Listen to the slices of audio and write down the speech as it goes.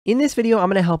In this video, I'm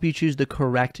going to help you choose the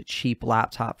correct cheap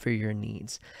laptop for your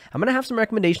needs. I'm going to have some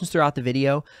recommendations throughout the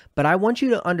video, but I want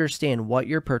you to understand what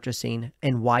you're purchasing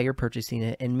and why you're purchasing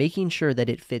it and making sure that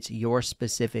it fits your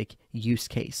specific use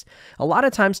case. A lot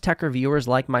of times tech reviewers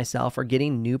like myself are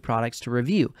getting new products to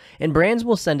review, and brands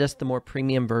will send us the more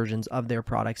premium versions of their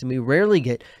products, and we rarely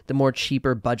get the more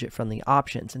cheaper budget-friendly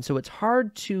options. And so it's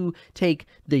hard to take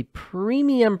the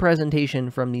premium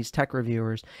presentation from these tech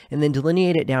reviewers and then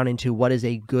delineate it down into what is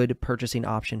a good purchasing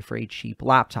option for a cheap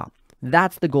laptop.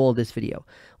 That's the goal of this video.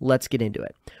 Let's get into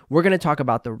it. We're going to talk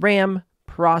about the RAM,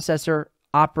 processor,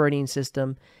 operating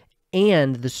system,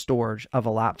 and the storage of a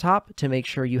laptop to make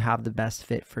sure you have the best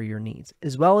fit for your needs,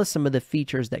 as well as some of the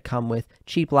features that come with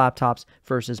cheap laptops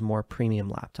versus more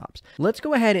premium laptops. Let's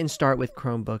go ahead and start with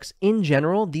Chromebooks. In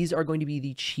general, these are going to be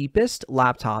the cheapest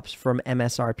laptops from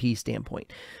MSRP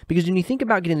standpoint, because when you think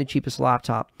about getting the cheapest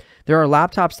laptop, there are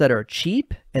laptops that are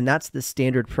cheap, and that's the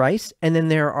standard price, and then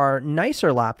there are nicer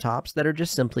laptops that are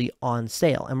just simply on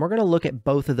sale. And we're going to look at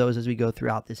both of those as we go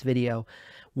throughout this video.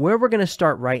 Where we're going to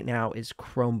start right now is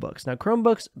Chromebooks. Now,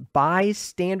 Chromebooks, by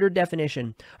standard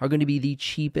definition, are going to be the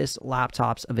cheapest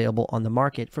laptops available on the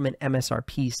market from an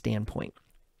MSRP standpoint.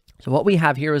 So what we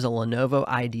have here is a Lenovo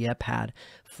IdeaPad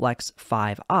Flex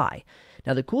 5i.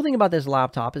 Now, the cool thing about this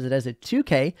laptop is it has a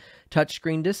 2K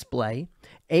touchscreen display,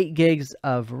 8 gigs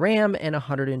of RAM, and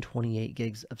 128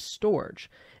 gigs of storage.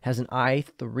 It has an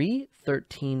i3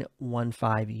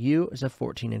 1315U. It's a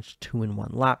 14-inch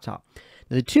 2-in-1 laptop.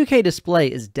 The 2K display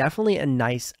is definitely a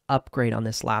nice upgrade on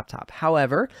this laptop.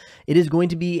 However, it is going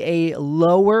to be a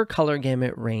lower color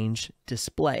gamut range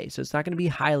display. So it's not going to be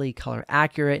highly color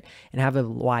accurate and have a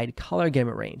wide color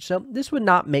gamut range. So this would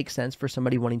not make sense for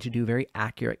somebody wanting to do very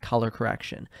accurate color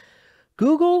correction.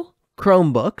 Google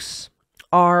Chromebooks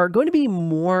are going to be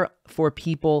more for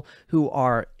people who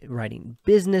are writing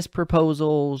business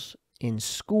proposals in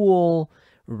school,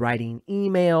 writing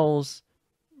emails,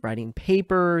 writing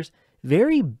papers,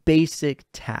 very basic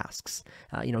tasks,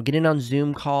 getting on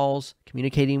Zoom calls,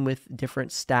 communicating with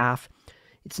different staff.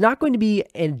 It's not going to be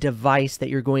a device that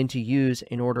you're going to use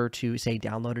in order to, say,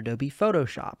 download Adobe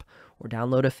Photoshop or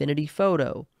download Affinity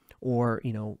Photo or,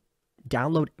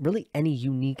 download really any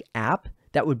unique app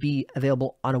that would be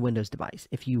available on a Windows device.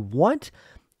 If you want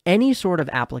any sort of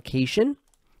application,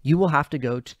 you will have to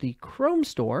go to the Chrome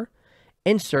store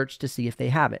and search to see if they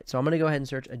have it. So I'm going to go ahead and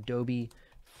search Adobe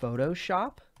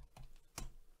Photoshop.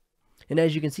 And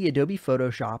as you can see, Adobe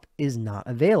Photoshop is not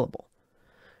available.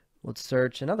 Let's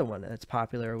search another one that's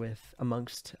popular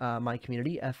amongst my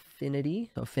community, Affinity.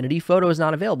 So Affinity Photo is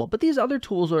not available, but these other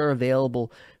tools are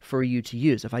available for you to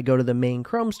use. If I go to the main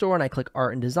Chrome store and I click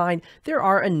Art and Design, there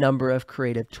are a number of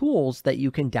creative tools that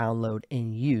you can download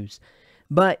and use.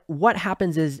 But what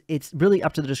happens is it's really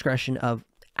up to the discretion of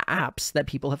apps that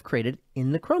people have created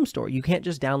in the Chrome store. You can't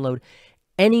just download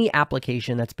any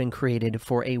application that's been created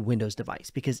for a Windows device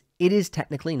because it is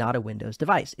technically not a Windows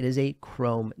device. It is a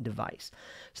Chrome device.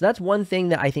 So that's one thing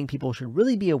that I think people should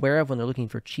really be aware of when they're looking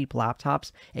for cheap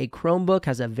laptops. A Chromebook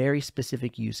has a very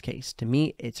specific use case. To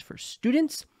me, it's for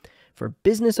students, for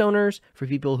business owners, for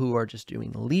people who are just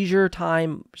doing leisure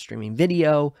time, streaming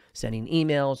video, sending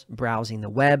emails, browsing the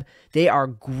web. They are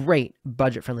great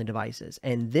budget-friendly devices.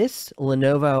 And this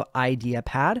Lenovo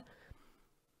IdeaPad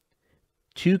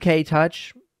 2K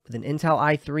touch with an Intel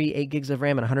i3, 8 gigs of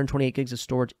RAM, and 128 gigs of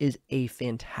storage is a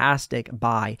fantastic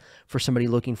buy for somebody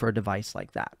looking for a device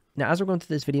like that. Now, as we're going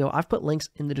through this video, I've put links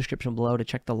in the description below to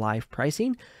check the live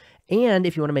pricing. And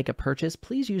if you want to make a purchase,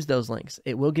 please use those links.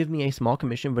 It will give me a small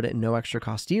commission, but at no extra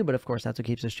cost to you. But of course, that's what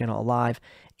keeps this channel alive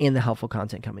and the helpful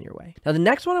content coming your way. Now, the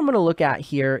next one I'm going to look at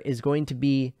here is going to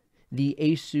be the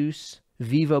Asus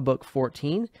VivoBook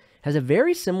 14. Has a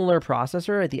very similar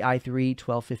processor at the i3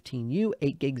 1215U,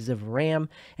 8 gigs of RAM,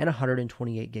 and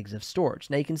 128 gigs of storage.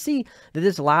 Now you can see that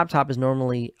this laptop is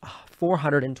normally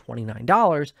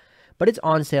 $429, but it's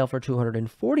on sale for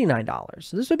 $249.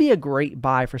 So this would be a great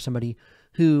buy for somebody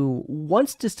who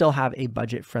wants to still have a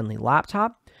budget-friendly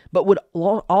laptop, but would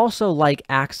also like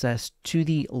access to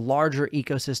the larger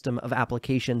ecosystem of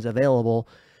applications available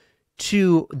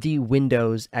to the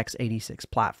Windows x86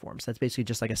 platforms. That's basically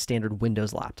just like a standard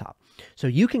Windows laptop. So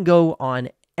you can go on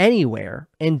anywhere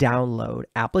and download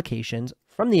applications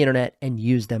from the internet and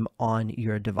use them on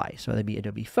your device. So that'd be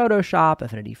Adobe Photoshop,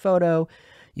 Affinity Photo.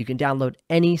 You can download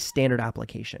any standard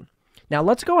application. Now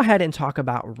let's go ahead and talk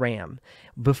about RAM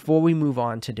before we move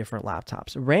on to different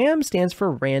laptops. RAM stands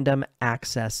for Random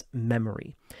Access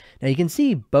Memory. Now you can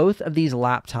see both of these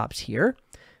laptops here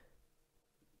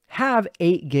have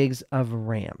 8 gigs of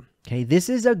RAM. Okay, this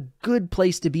is a good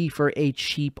place to be for a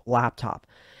cheap laptop.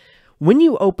 When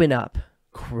you open up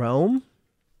Chrome,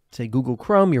 say Google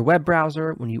Chrome, your web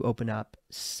browser, when you open up,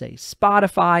 say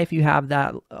Spotify, if you have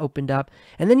that opened up,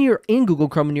 and then you're in Google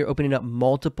Chrome and you're opening up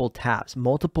multiple tabs,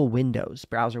 multiple windows,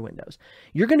 browser windows,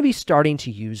 you're going to be starting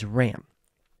to use RAM.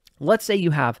 Let's say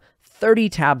you have 30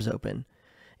 tabs open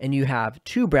and you have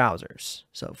two browsers.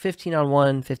 So 15 on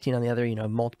one, 15 on the other,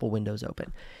 multiple windows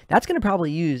open. That's going to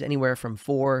probably use anywhere from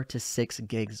 4 to 6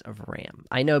 gigs of RAM.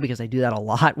 I know because I do that a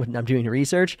lot when I'm doing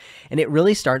research, and it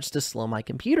really starts to slow my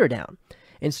computer down.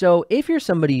 And so if you're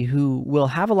somebody who will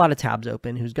have a lot of tabs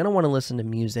open, who's going to want to listen to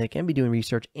music and be doing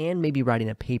research and maybe writing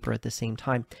a paper at the same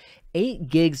time, 8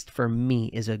 gigs for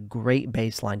me is a great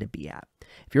baseline to be at.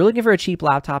 If you're looking for a cheap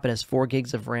laptop that has 4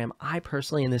 gigs of RAM, I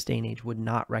personally in this day and age would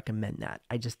not recommend that.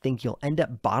 I just think you'll end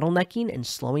up bottlenecking and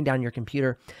slowing down your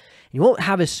computer. You won't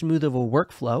have as smooth of a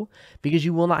workflow because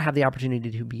you will not have the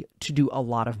opportunity to do a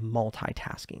lot of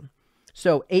multitasking.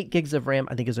 So 8 gigs of RAM,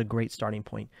 I think, is a great starting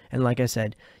point. And like I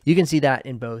said, you can see that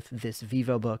in both this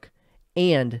VivoBook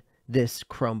and this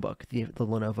Chromebook, the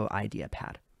Lenovo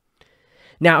IdeaPad.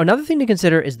 Now, another thing to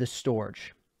consider is the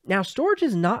storage. Now, storage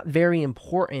is not very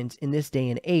important in this day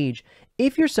and age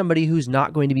if you're somebody who's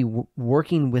not going to be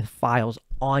working with files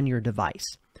on your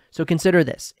device. So consider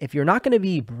this. If you're not going to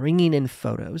be bringing in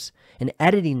photos and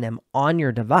editing them on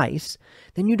your device,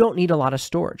 then you don't need a lot of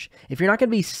storage. If you're not going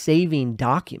to be saving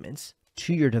documents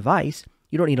to your device,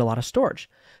 you don't need a lot of storage.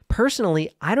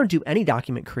 Personally, I don't do any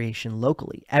document creation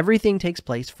locally. Everything takes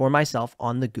place for myself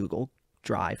on the Google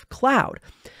Drive cloud.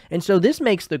 And so this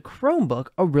makes the Chromebook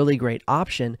a really great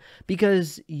option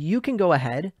because you can go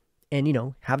ahead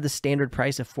and, have the standard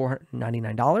price of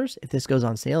 $499. If this goes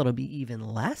on sale, it'll be even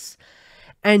less.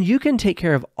 And you can take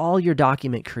care of all your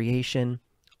document creation,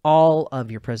 all of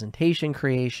your presentation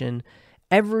creation,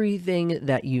 everything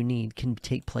that you need can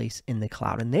take place in the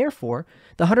cloud. And therefore,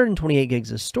 the 128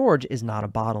 gigs of storage is not a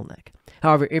bottleneck.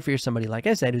 However, if you're somebody, like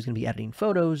I said, who's going to be editing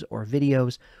photos or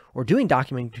videos or doing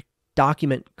document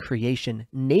creation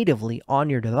natively on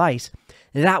your device,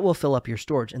 that will fill up your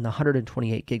storage and the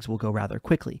 128 gigs will go rather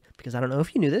quickly. Because I don't know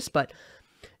if you knew this, but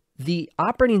the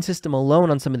operating system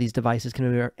alone on some of these devices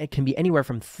can be anywhere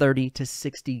from 30 to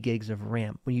 60 gigs of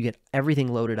RAM when you get everything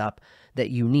loaded up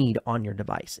that you need on your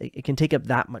device. It can take up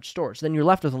that much storage. So then you're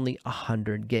left with only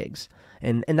 100 gigs,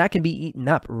 and that can be eaten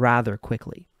up rather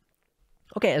quickly.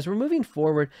 Okay, as we're moving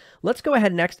forward, let's go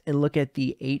ahead next and look at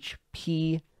the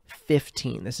HP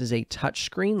 15. This is a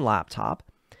touchscreen laptop,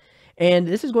 and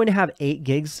this is going to have 8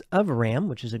 gigs of RAM,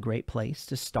 which is a great place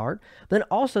to start. But then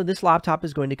also this laptop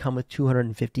is going to come with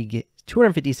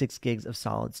 256 gigs of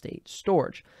solid state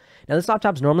storage. Now this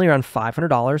laptop is normally around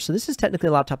 $500, so this is technically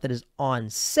a laptop that is on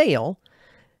sale,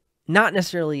 not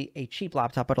necessarily a cheap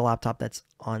laptop, but a laptop that's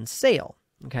on sale.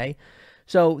 Okay,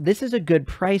 so this is a good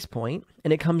price point,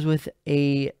 and it comes with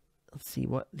a, let's see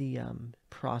what the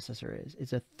processor is.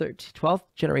 It's a 12th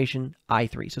generation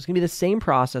i3. So it's going to be the same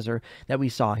processor that we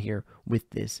saw here with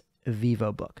this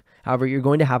VivoBook. However, you're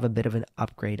going to have a bit of an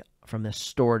upgrade from the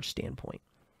storage standpoint.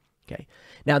 Okay.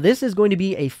 Now this is going to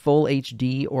be a full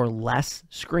HD or less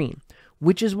screen,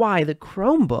 which is why the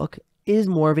Chromebook is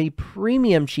more of a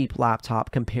premium cheap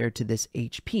laptop compared to this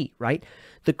HP, right?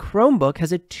 The Chromebook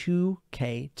has a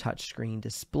 2K touchscreen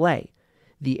display.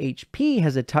 The HP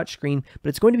has a touchscreen, but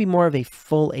it's going to be more of a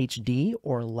full HD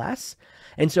or less.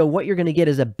 And so what you're going to get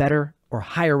is a better or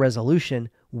higher resolution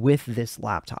with this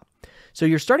laptop. So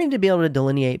you're starting to be able to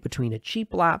delineate between a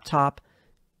cheap laptop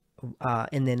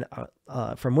and then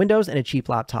from Windows and a cheap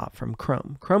laptop from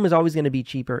Chrome. Chrome is always going to be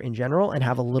cheaper in general and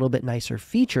have a little bit nicer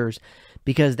features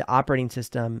because the operating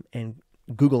system and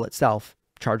Google itself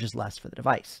charges less for the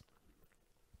device.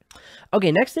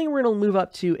 Okay, next thing we're going to move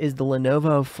up to is the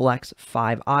Lenovo Flex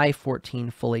 5i 14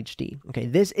 Full HD. Okay,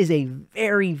 this is a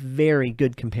very, very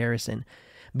good comparison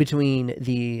between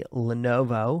the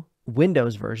Lenovo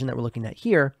Windows version that we're looking at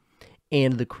here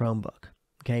and the Chromebook.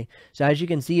 Okay, so as you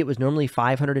can see, it was normally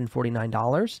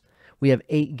 $549. We have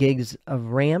 8 gigs of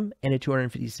RAM and a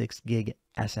 256 gig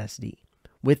SSD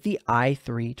with the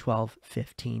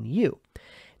i3-1215U.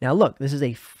 Now look, this is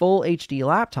a full HD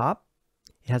laptop.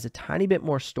 It has a tiny bit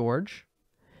more storage,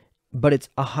 but it's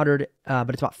about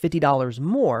 $50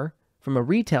 more from a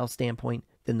retail standpoint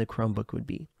than the Chromebook would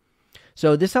be.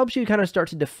 So this helps you kind of start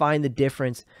to define the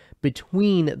difference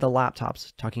between the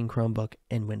laptops, talking Chromebook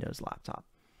and Windows laptop.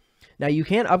 Now you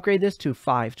can upgrade this to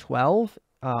 512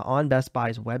 on Best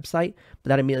Buy's website, but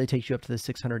that immediately takes you up to the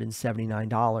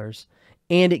 $679,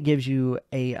 and it gives you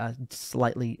a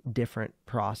slightly different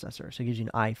processor. So it gives you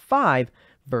an i5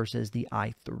 versus the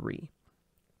i3.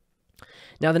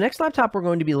 Now, the next laptop we're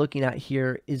going to be looking at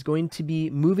here is going to be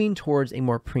moving towards a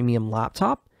more premium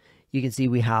laptop. you can see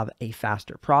we have a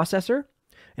faster processor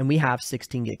and we have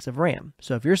 16 gigs of RAM.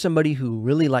 So if you're somebody who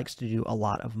really likes to do a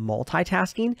lot of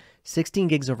multitasking, 16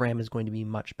 gigs of RAM is going to be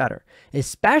much better,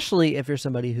 especially if you're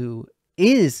somebody who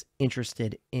is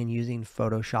interested in using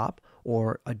Photoshop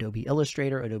or Adobe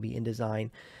Illustrator, Adobe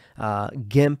InDesign,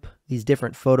 GIMP, these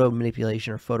different photo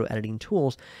manipulation or photo editing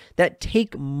tools that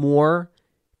take more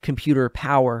computer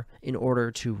power in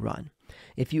order to run.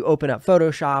 If you open up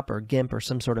Photoshop or GIMP or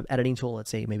some sort of editing tool,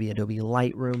 let's say maybe Adobe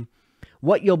Lightroom,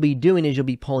 what you'll be doing is you'll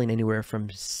be pulling anywhere from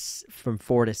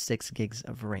 4 to 6 gigs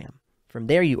of RAM. From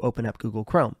there, you open up Google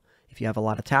Chrome. If you have a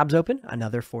lot of tabs open,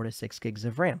 another 4 to 6 gigs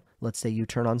of RAM. Let's say you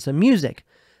turn on some music,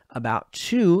 about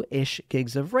 2-ish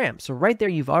gigs of RAM. So right there,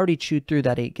 you've already chewed through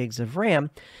that 8 gigs of RAM.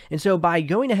 And so by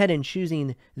going ahead and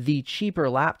choosing the cheaper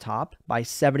laptop by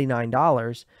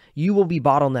 $79, you will be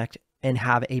bottlenecked and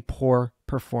have a poor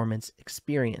performance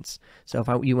experience. So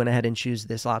if you went ahead and choose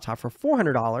this laptop for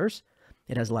 $400,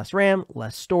 it has less RAM,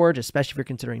 less storage, especially if you're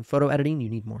considering photo editing, you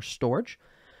need more storage,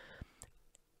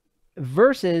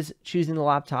 versus choosing the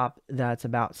laptop that's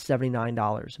about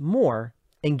 $79 more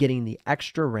and getting the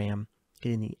extra RAM,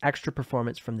 getting the extra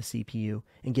performance from the CPU,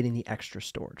 and getting the extra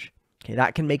storage. Okay,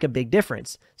 that can make a big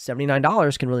difference.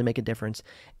 $79 can really make a difference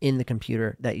in the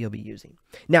computer that you'll be using.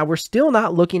 Now, we're still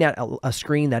not looking at a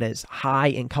screen that is high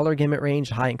in color gamut range,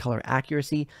 high in color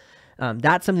accuracy.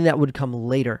 That's something that would come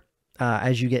later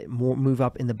as you get move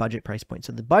up in the budget price point.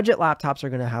 So the budget laptops are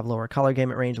going to have lower color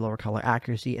gamut range, lower color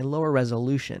accuracy, and lower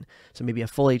resolution. So maybe a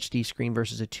full HD screen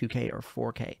versus a 2K or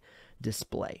 4K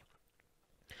display.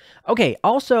 Okay,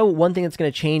 also one thing that's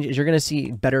going to change is you're going to see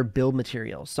better build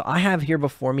materials. So I have here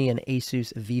before me an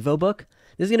Asus VivoBook.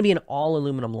 This is going to be an all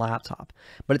aluminum laptop,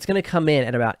 but it's going to come in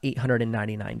at about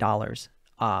 $899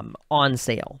 on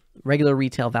sale. Regular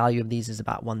retail value of these is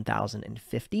about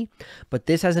 $1,050, but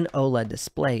this has an OLED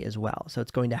display as well. So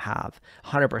it's going to have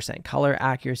 100% color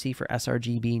accuracy for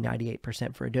sRGB,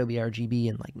 98% for Adobe RGB,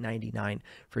 and like 99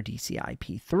 for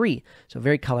DCI-P3. So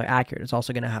very color accurate. It's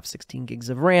also going to have 16 gigs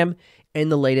of RAM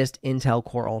and the latest Intel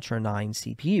Core Ultra 9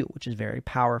 CPU, which is very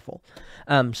powerful.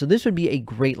 So this would be a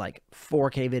great like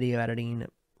 4K video editing,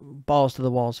 balls to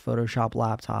the walls Photoshop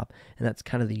laptop, and that's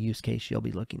kind of the use case you'll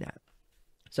be looking at.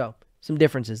 So some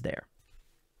differences there.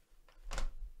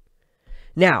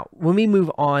 Now, when we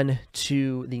move on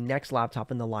to the next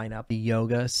laptop in the lineup, the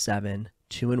Yoga 7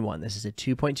 2-in-1. This is a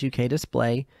 2.2K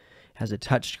display, has a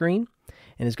touchscreen,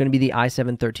 and it's going to be the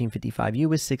i7-1355U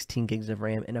with 16 gigs of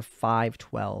RAM and a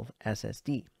 512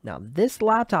 SSD. Now, this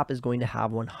laptop is going to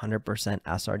have 100%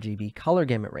 sRGB color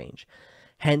gamut range,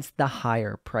 hence the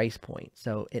higher price point.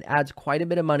 So it adds quite a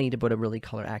bit of money to put a really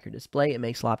color accurate display. It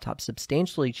makes laptops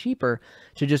substantially cheaper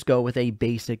to just go with a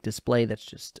basic display that's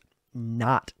just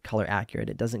not color accurate.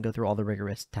 It doesn't go through all the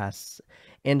rigorous tests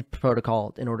and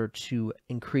protocol in order to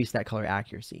increase that color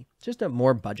accuracy. It's just a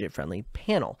more budget-friendly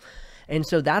panel. And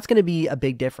so that's going to be a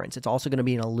big difference. It's also going to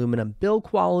be an aluminum build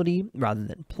quality rather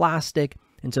than plastic.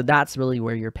 And so that's really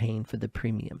where you're paying for the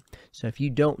premium. So if you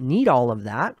don't need all of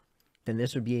that, then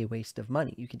this would be a waste of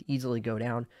money. You could easily go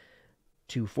down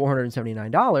to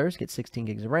 $479, get 16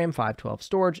 gigs of RAM, 512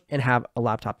 storage, and have a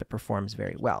laptop that performs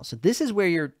very well. So this is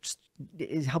where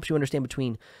it helps you understand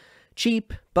between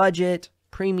cheap, budget,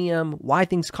 premium, why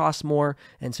things cost more,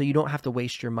 and so you don't have to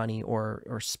waste your money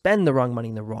or spend the wrong money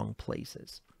in the wrong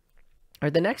places. All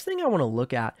right, the next thing I want to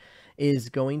look at is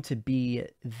going to be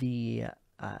the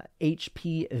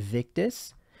HP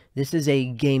Victus. This is a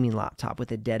gaming laptop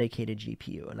with a dedicated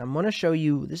GPU, and I'm going to show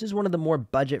you, this is one of the more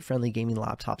budget-friendly gaming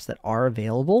laptops that are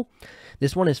available.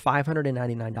 This one is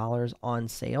 $599 on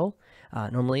sale.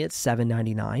 Normally it's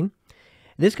 $799.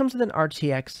 This comes with an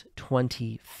RTX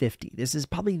 2050. This is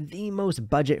probably the most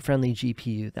budget-friendly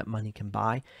GPU that money can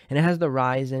buy, and it has the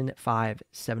Ryzen 5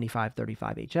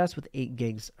 7535HS with 8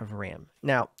 gigs of RAM.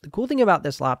 Now, the cool thing about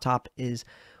this laptop is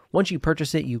once you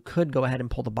purchase it, you could go ahead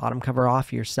and pull the bottom cover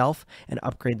off yourself and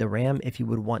upgrade the RAM if you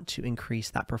would want to increase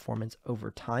that performance over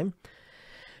time.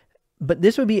 But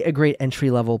this would be a great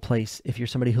entry-level place if you're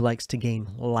somebody who likes to game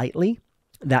lightly.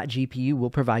 That GPU will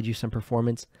provide you some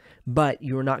performance, but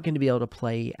you're not going to be able to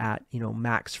play at,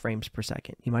 max frames per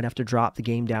second. You might have to drop the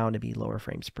game down to be lower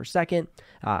frames per second.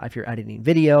 If you're editing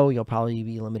video, you'll probably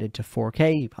be limited to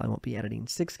 4K. You probably won't be editing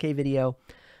 6K video.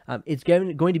 It's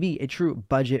going to be a true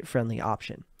budget-friendly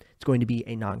option. It's going to be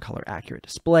a non-color accurate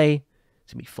display.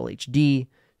 It's going to be full HD.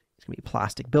 It's going to be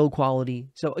plastic build quality.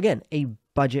 So again, a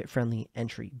budget-friendly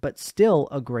entry, but still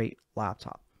a great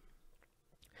laptop.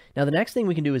 Now, the next thing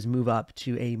we can do is move up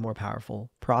to a more powerful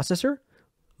processor,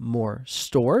 more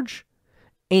storage,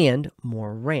 and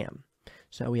more RAM.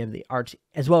 So we have the RT,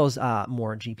 as well as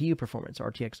more GPU performance,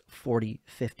 RTX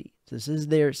 4050. So this is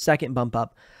their second bump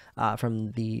up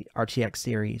from the RTX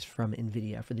series from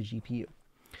NVIDIA for the GPU.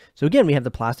 So again, we have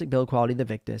the plastic build quality of the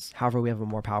Victus. However, we have a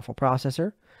more powerful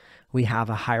processor. We have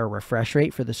a higher refresh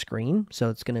rate for the screen, so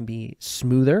it's going to be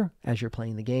smoother as you're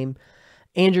playing the game.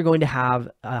 And you're going to have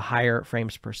a higher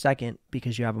frames per second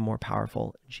because you have a more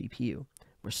powerful GPU.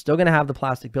 We're still going to have the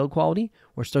plastic build quality.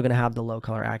 We're still going to have the low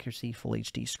color accuracy, full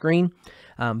HD screen,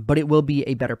 but it will be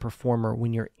a better performer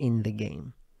when you're in the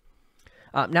game.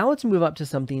 Now let's move up to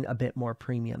something a bit more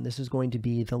premium. This is going to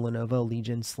be the Lenovo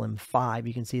Legion Slim 5.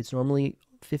 You can see it's normally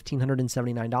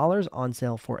 $1,579, on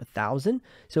sale for $1,000.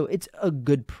 So it's a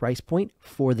good price point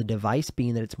for the device,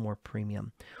 being that it's more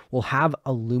premium. We'll have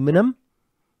aluminum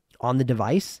on the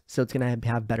device, so it's going to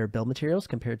have better build materials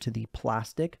compared to the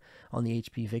plastic on the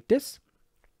HP Victus.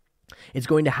 It's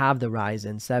going to have the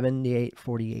Ryzen 7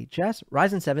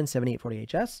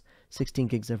 7840HS, 16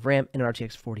 gigs of RAM, and an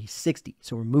RTX 4060.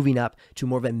 So we're moving up to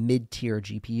more of a mid-tier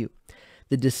GPU.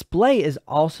 The display is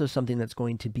also something that's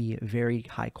going to be very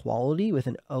high quality. With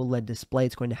an OLED display,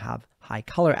 it's going to have high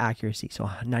color accuracy, so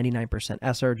 99%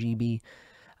 sRGB,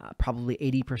 probably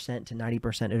 80% to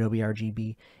 90% Adobe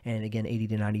RGB, and again, 80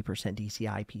 to 90%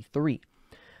 DCI-P3.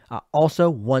 Also,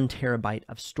 1 terabyte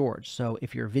of storage. So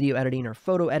if you're video editing or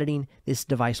photo editing, this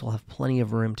device will have plenty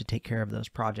of room to take care of those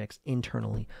projects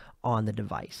internally on the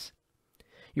device.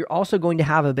 You're also going to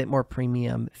have a bit more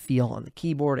premium feel on the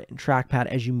keyboard and trackpad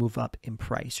as you move up in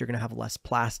price. You're going to have less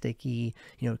plasticky,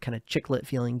 kind of chiclet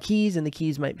feeling keys, and the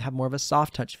keys might have more of a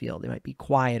soft touch feel. They might be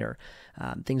quieter.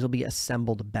 Things will be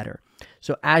assembled better.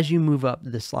 So as you move up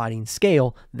the sliding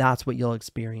scale, that's what you'll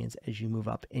experience as you move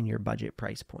up in your budget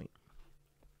price point.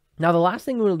 Now, the last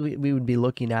thing we would be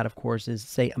looking at, of course, is,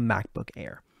 say, a MacBook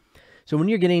Air. So when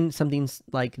you're getting something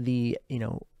like the,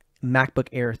 MacBook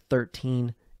Air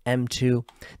 13 M2,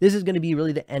 this is going to be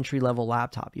really the entry-level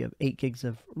laptop. You have 8 gigs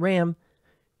of RAM,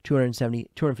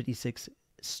 256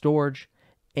 storage,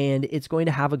 and it's going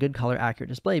to have a good color accurate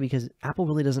display because Apple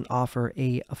really doesn't offer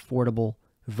a affordable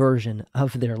version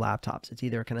of their laptops. It's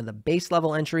either kind of the base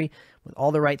level entry with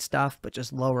all the right stuff, but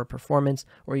just lower performance,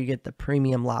 or you get the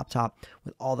premium laptop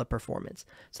with all the performance.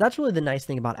 So that's really the nice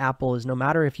thing about Apple is no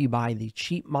matter if you buy the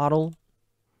cheap model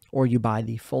or you buy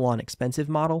the full-on expensive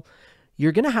model,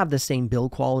 you're going to have the same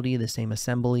build quality, the same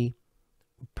assembly,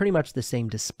 pretty much the same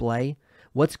display.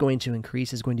 What's going to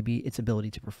increase is going to be its ability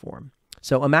to perform.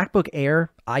 So a MacBook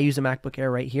Air, I use a MacBook Air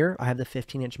right here. I have the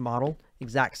 15-inch model,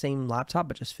 exact same laptop,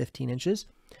 but just 15 inches.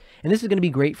 And this is going to be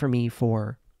great for me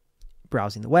for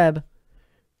browsing the web,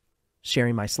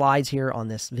 sharing my slides here on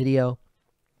this video.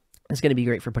 It's going to be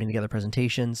great for putting together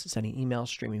presentations, sending emails,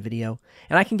 streaming video,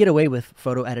 and I can get away with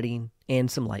photo editing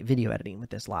and some light video editing with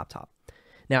this laptop.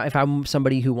 Now, if I'm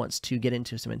somebody who wants to get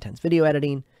into some intense video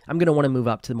editing, I'm going to want to move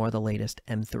up to more of the latest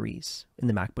M3s in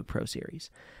the MacBook Pro series.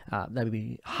 That would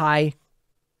be high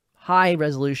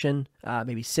resolution,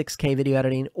 maybe 6K video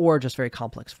editing, or just very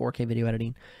complex 4K video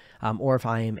editing. Or if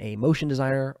I am a motion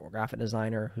designer or graphic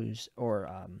designer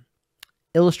or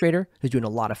illustrator who's doing a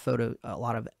lot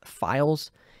of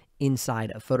files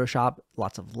inside of Photoshop,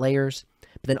 lots of layers,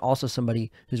 but then also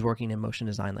somebody who's working in motion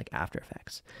design like After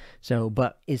Effects. So,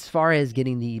 but as far as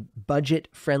getting the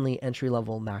budget-friendly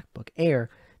entry-level MacBook Air,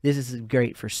 this is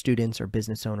great for students or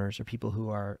business owners or people who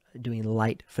are doing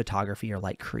light photography or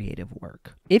light creative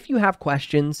work. If you have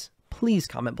questions, please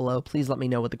comment below. Please let me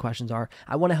know what the questions are.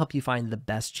 I want to help you find the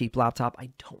best cheap laptop. I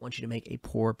don't want you to make a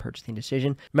poor purchasing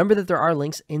decision. Remember that there are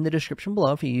links in the description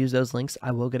below. If you use those links,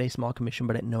 I will get a small commission,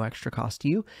 but at no extra cost to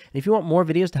you. And if you want more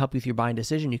videos to help you with your buying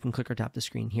decision, you can click or tap the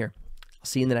screen here. I'll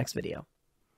see you in the next video.